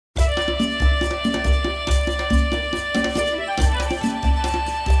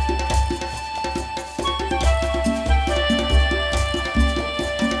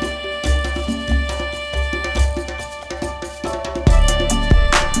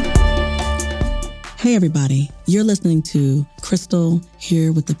Hey, everybody. You're listening to Crystal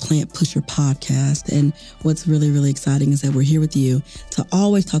here with the Plant Pusher podcast. And what's really, really exciting is that we're here with you to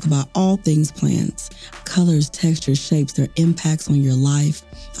always talk about all things plants, colors, textures, shapes, their impacts on your life.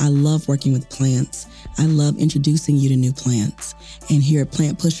 I love working with plants. I love introducing you to new plants. And here at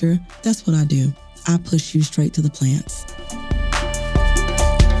Plant Pusher, that's what I do. I push you straight to the plants.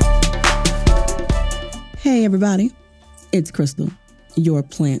 Hey, everybody. It's Crystal, your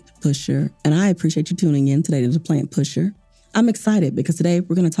Plant Pusher, and I appreciate you tuning in today to the Plant Pusher. I'm excited because today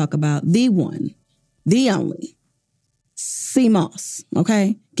we're going to talk about the one, the only, sea moss,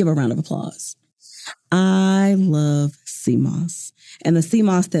 okay? Give a round of applause. I love sea moss, and the sea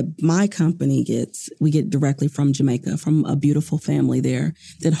moss that my company gets, we get directly from Jamaica, from a beautiful family there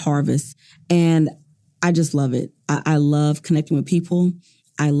that harvests, and I just love it. I love connecting with people.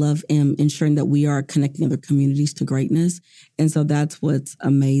 I love ensuring that we are connecting other communities to greatness. And so that's what's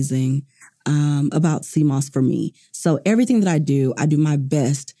amazing about sea moss for me. So everything that I do my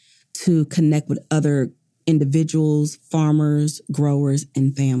best to connect with other individuals, farmers, growers,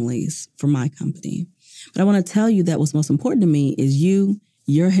 and families for my company. But I want to tell you that what's most important to me is you,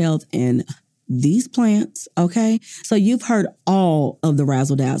 your health, and these plants, okay? So you've heard all of the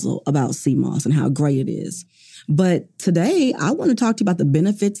razzle-dazzle about sea moss and how great it is. But today, I want to talk to you about the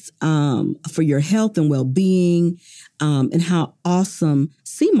benefits for your health and well-being and how awesome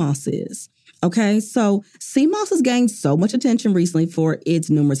sea moss is. Okay, so sea moss has gained so much attention recently for its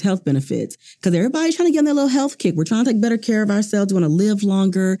numerous health benefits because everybody's trying to get on their little health kick. We're trying to take better care of ourselves. You want to live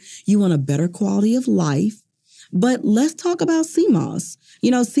longer. You want a better quality of life. But let's talk about sea moss.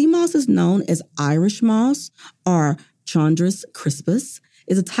 You know, sea moss is known as Irish moss or Chondrus crispus.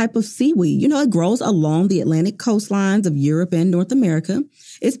 Is a type of seaweed. You know, it grows along the Atlantic coastlines of Europe and North America.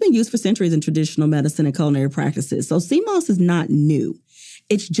 It's been used for centuries in traditional medicine and culinary practices. So sea moss is not new.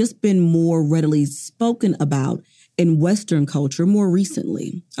 It's just been more readily spoken about in Western culture more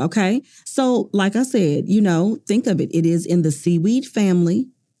recently. Okay. So like I said, you know, think of it. It is in the seaweed family,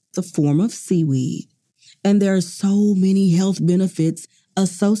 the form of seaweed. And there are so many health benefits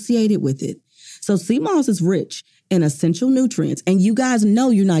associated with it. So sea moss is rich in essential nutrients. And you guys know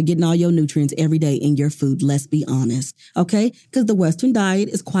you're not getting all your nutrients every day in your food. Let's be honest. Okay. Because the Western diet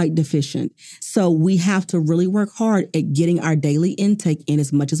is quite deficient. So we have to really work hard at getting our daily intake in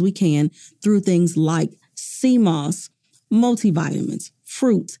as much as we can through things like sea moss, multivitamins,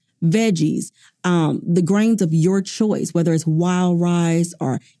 fruits, veggies, the grains of your choice, whether it's wild rice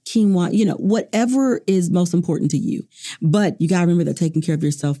or quinoa, you know, whatever is most important to you. But you got to remember that taking care of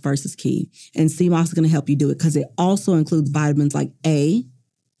yourself first is key. And sea moss is going to help you do it because it also includes vitamins like A,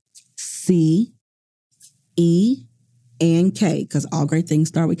 C, E, and K, because all great things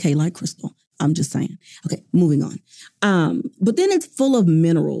start with K, like Crystal. I'm just saying. Okay, moving on. But then it's full of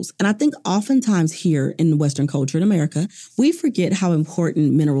minerals. And I think oftentimes here in Western culture in America, we forget how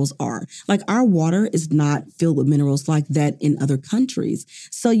important minerals are. Like our water is not filled with minerals like that in other countries.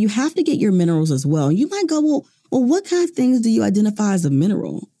 So you have to get your minerals as well. You might go, well, what kind of things do you identify as a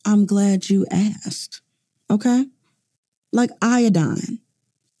mineral? I'm glad you asked. Okay? Like iodine,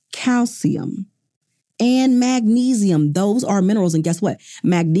 calcium, and magnesium. Those are minerals. And guess what?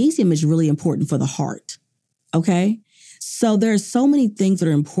 Magnesium is really important for the heart. Okay? So there's so many things that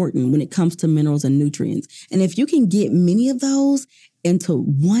are important when it comes to minerals and nutrients. And if you can get many of those into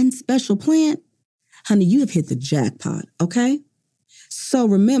one special plant, honey, you have hit the jackpot. Okay? So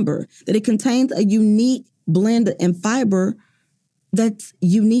remember that it contains a unique blend and fiber that's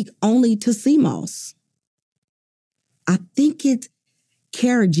unique only to sea moss. I think it's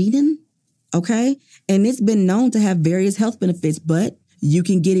carrageenan. Okay. And it's been known to have various health benefits, but you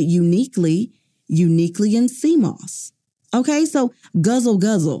can get it uniquely in sea moss. Okay. So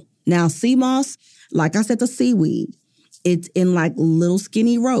guzzle. Now, sea moss, like I said, the seaweed, it's in like little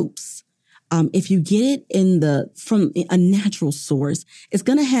skinny ropes. If you get it from a natural source, it's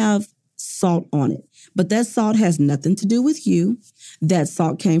going to have salt on it. But that salt has nothing to do with you. That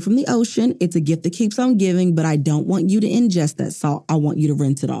salt came from the ocean. It's a gift that keeps on giving, but I don't want you to ingest that salt. I want you to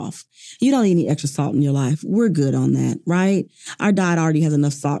rinse it off. You don't need any extra salt in your life. We're good on that, right? Our diet already has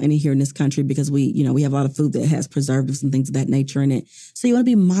enough salt in it here in this country because we have a lot of food that has preservatives and things of that nature in it. So you want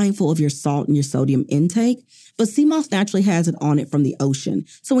to be mindful of your salt and your sodium intake. But sea moss naturally has it on it from the ocean.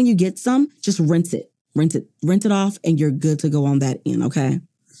 So when you get some, just rinse it off, and you're good to go on that end, okay?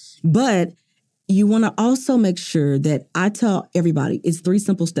 But you want to also make sure that I tell everybody, it's 3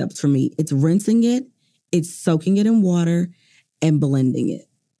 simple steps for me. It's rinsing it, it's soaking it in water, and blending it.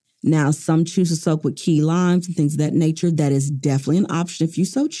 Now, some choose to soak with key limes and things of that nature. That is definitely an option if you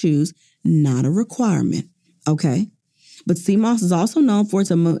so choose, not a requirement, okay? But sea moss is also known for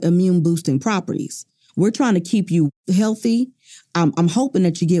its immune boosting properties. We're trying to keep you healthy. I'm hoping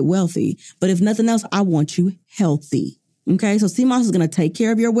that you get wealthy, but if nothing else, I want you healthy. Okay, so sea moss is going to take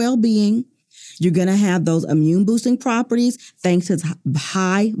care of your well-being. You're going to have those immune boosting properties thanks to its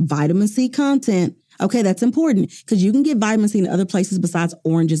high vitamin C content. Okay, that's important because you can get vitamin C in other places besides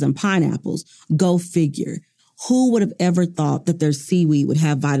oranges and pineapples. Go figure. Who would have ever thought that their seaweed would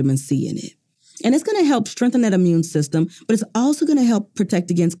have vitamin C in it? And it's going to help strengthen that immune system, but it's also going to help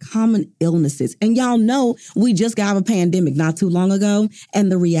protect against common illnesses. And y'all know we just got a pandemic not too long ago.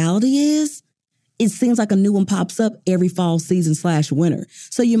 And the reality is, it seems like a new one pops up every fall season / winter.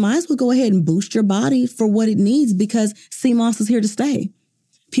 So you might as well go ahead and boost your body for what it needs because sea moss is here to stay.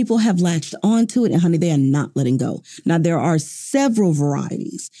 People have latched onto it and honey, they are not letting go. Now there are several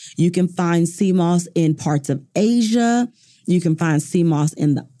varieties. You can find sea moss in parts of Asia. You can find sea moss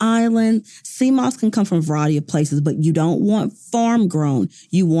in the island. Sea moss can come from a variety of places, but you don't want farm grown.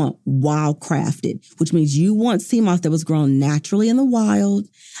 You want wild crafted, which means you want sea moss that was grown naturally in the wild.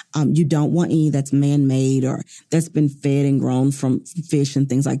 You don't want any that's man-made or that's been fed and grown from fish and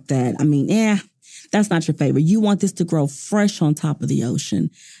things like that. I mean, that's not your favorite. You want this to grow fresh on top of the ocean,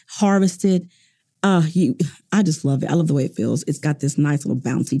 harvested. I just love it. I love the way it feels. It's got this nice little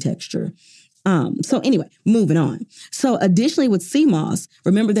bouncy texture. So anyway, moving on. So additionally with sea moss,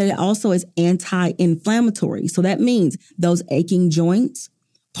 remember that it also is anti-inflammatory. So that means those aching joints,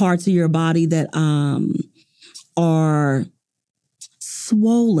 parts of your body that are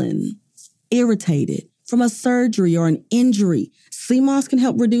swollen, irritated from a surgery or an injury, sea moss can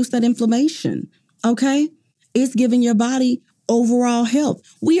help reduce that inflammation. Okay? It's giving your body overall health.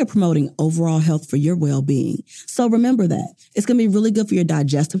 We are promoting overall health for your well-being. So remember that. It's going to be really good for your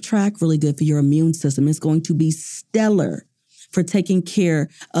digestive tract, really good for your immune system. It's going to be stellar for taking care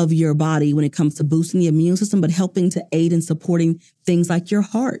of your body when it comes to boosting the immune system, but helping to aid in supporting things like your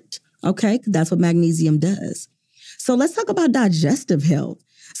heart. Okay? That's what magnesium does. So let's talk about digestive health.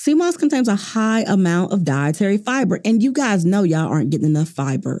 Sea moss contains a high amount of dietary fiber. And you guys know y'all aren't getting enough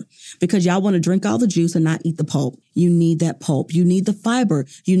fiber because y'all want to drink all the juice and not eat the pulp. You need that pulp. You need the fiber.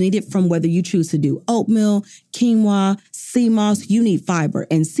 You need it from whether you choose to do oatmeal, quinoa, sea moss. You need fiber.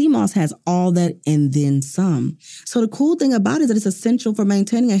 And sea moss has all that and then some. So the cool thing about it is that it's essential for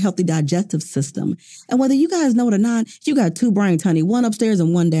maintaining a healthy digestive system. And whether you guys know it or not, you got two brains, honey, one upstairs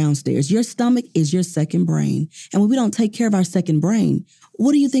and one downstairs. Your stomach is your second brain. And when we don't take care of our second brain,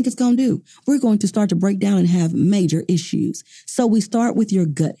 what do you think it's going to do? We're going to start to break down and have major issues. So we start with your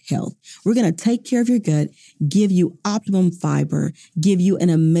gut health. We're going to take care of your gut, give you optimum fiber, give you an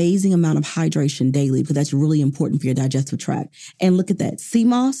amazing amount of hydration daily, because that's really important for your digestive tract. And look at that. Sea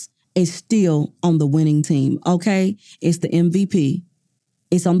moss is still on the winning team. Okay. It's the MVP.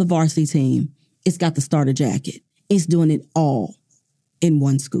 It's on the varsity team. It's got the starter jacket. It's doing it all in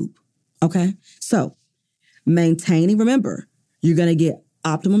one scoop. Okay. So maintaining, remember, you're going to get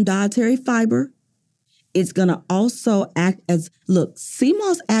optimum dietary fiber. It's going to also act as, look, sea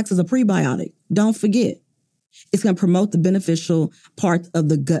moss acts as a prebiotic. Don't forget. It's going to promote the beneficial parts of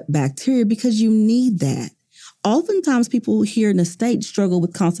the gut bacteria because you need that. Oftentimes people here in the States struggle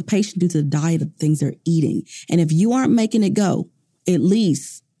with constipation due to the diet of things they're eating. And if you aren't making it go at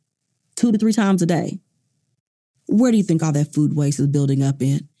least 2 to 3 times a day, where do you think all that food waste is building up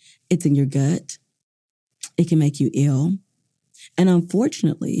in? It's in your gut. It can make you ill. And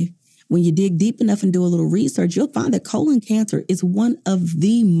unfortunately, when you dig deep enough and do a little research, you'll find that colon cancer is one of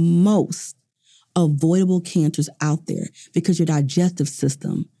the most avoidable cancers out there because your digestive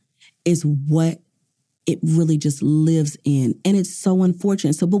system is what it really just lives in. And it's so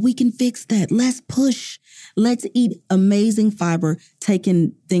unfortunate. So, but we can fix that. Let's push. Let's eat amazing fiber,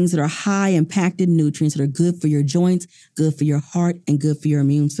 taking things that are high in packed in nutrients that are good for your joints, good for your heart, and good for your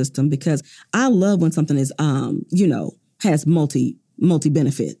immune system. Because I love when something is, has multi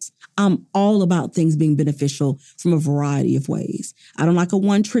benefits. I'm all about things being beneficial from a variety of ways. I don't like a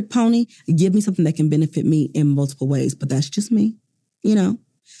one-trick pony. Give me something that can benefit me in multiple ways, but that's just me,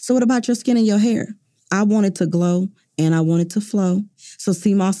 So what about your skin and your hair? I want it to glow and I want it to flow. So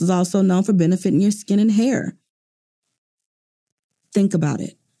sea moss is also known for benefiting your skin and hair. Think about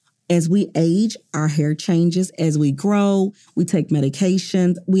it. As we age, our hair changes. As we grow, we take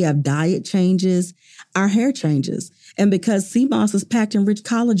medications. We have diet changes. Our hair changes. And because sea moss is packed in rich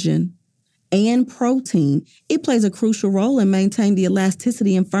collagen and protein, it plays a crucial role in maintaining the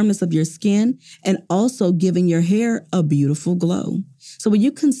elasticity and firmness of your skin and also giving your hair a beautiful glow. So when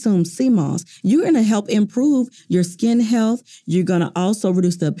you consume sea moss, you're going to help improve your skin health. You're going to also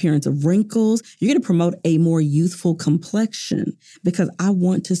reduce the appearance of wrinkles. You're going to promote a more youthful complexion because I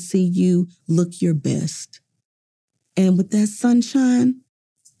want to see you look your best. And with that sunshine,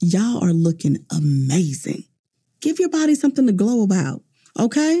 y'all are looking amazing. Give your body something to glow about,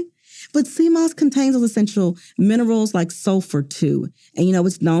 okay? But sea moss contains those essential minerals like sulfur too. And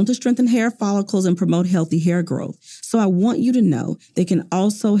it's known to strengthen hair follicles and promote healthy hair growth. So I want you to know they can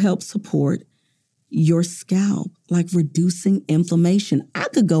also help support your scalp, like reducing inflammation. I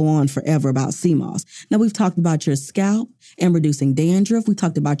could go on forever about sea moss. Now, we've talked about your scalp and reducing dandruff. We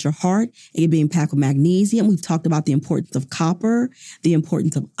talked about your heart and it being packed with magnesium. We've talked about the importance of copper, the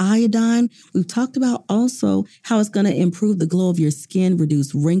importance of iodine. We've talked about also how it's going to improve the glow of your skin,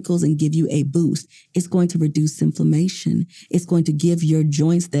 reduce wrinkles, and give you a boost. It's going to reduce inflammation. It's going to give your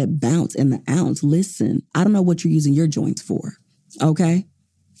joints that bounce and the ounce. Listen, I don't know what you're using your joints for, okay?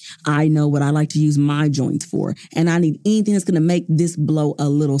 I know what I like to use my joints for, and I need anything that's going to make this blow a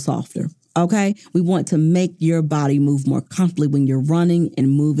little softer, okay? We want to make your body move more comfortably when you're running and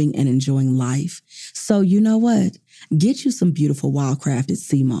moving and enjoying life. So you know what? Get you some beautiful Wildcrafted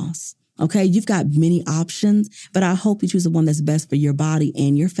sea moss, okay? You've got many options, but I hope you choose the one that's best for your body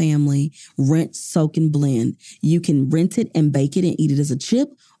and your family. Rinse, soak, and blend. You can rinse it and bake it and eat it as a chip,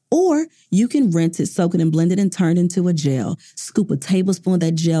 or you can rinse it, soak it, and blend it and turn it into a gel. Scoop a tablespoon of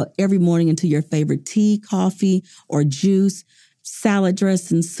that gel every morning into your favorite tea, coffee, or juice, salad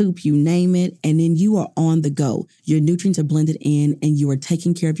dressing, soup, you name it, and then you are on the go. Your nutrients are blended in and you are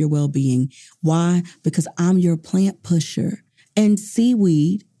taking care of your well-being. Why? Because I'm your plant pusher. And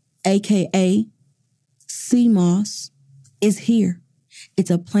seaweed, aka sea moss, is here.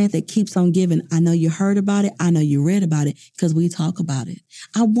 It's a plant that keeps on giving. I know you heard about it. I know you read about it because we talk about it.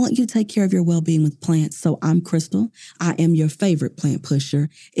 I want you to take care of your well-being with plants. So I'm Crystal. I am your favorite plant pusher.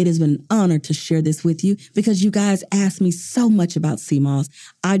 It has been an honor to share this with you because you guys asked me so much about sea moss.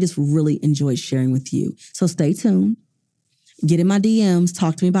 I just really enjoyed sharing with you. So stay tuned. Get in my DMs.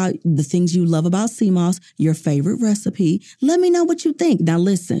 Talk to me about the things you love about sea moss, your favorite recipe. Let me know what you think. Now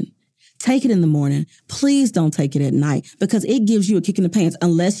listen. Take it in the morning. Please don't take it at night because it gives you a kick in the pants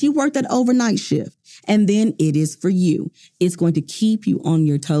unless you work that overnight shift. And then it is for you. It's going to keep you on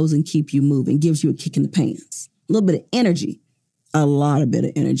your toes and keep you moving. Gives you a kick in the pants. A little bit of energy. A lot of bit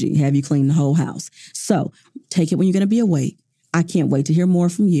of energy. Have you clean the whole house. So take it when you're going to be awake. I can't wait to hear more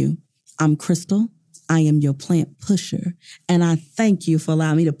from you. I'm Crystal. I am your plant pusher. And I thank you for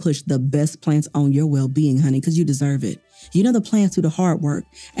allowing me to push the best plants on your well-being, honey, because you deserve it. You know the plants do the hard work,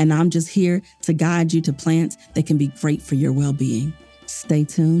 and I'm just here to guide you to plants that can be great for your well-being. Stay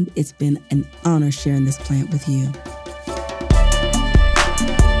tuned. It's been an honor sharing this plant with you.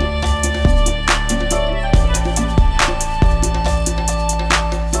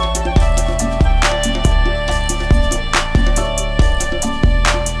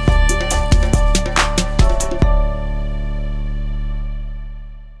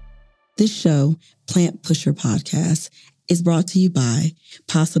 This show, Plant Pusher Podcast, is brought to you by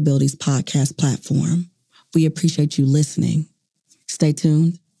Possibilities Podcast Platform. We appreciate you listening. Stay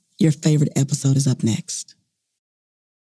tuned. Your favorite episode is up next.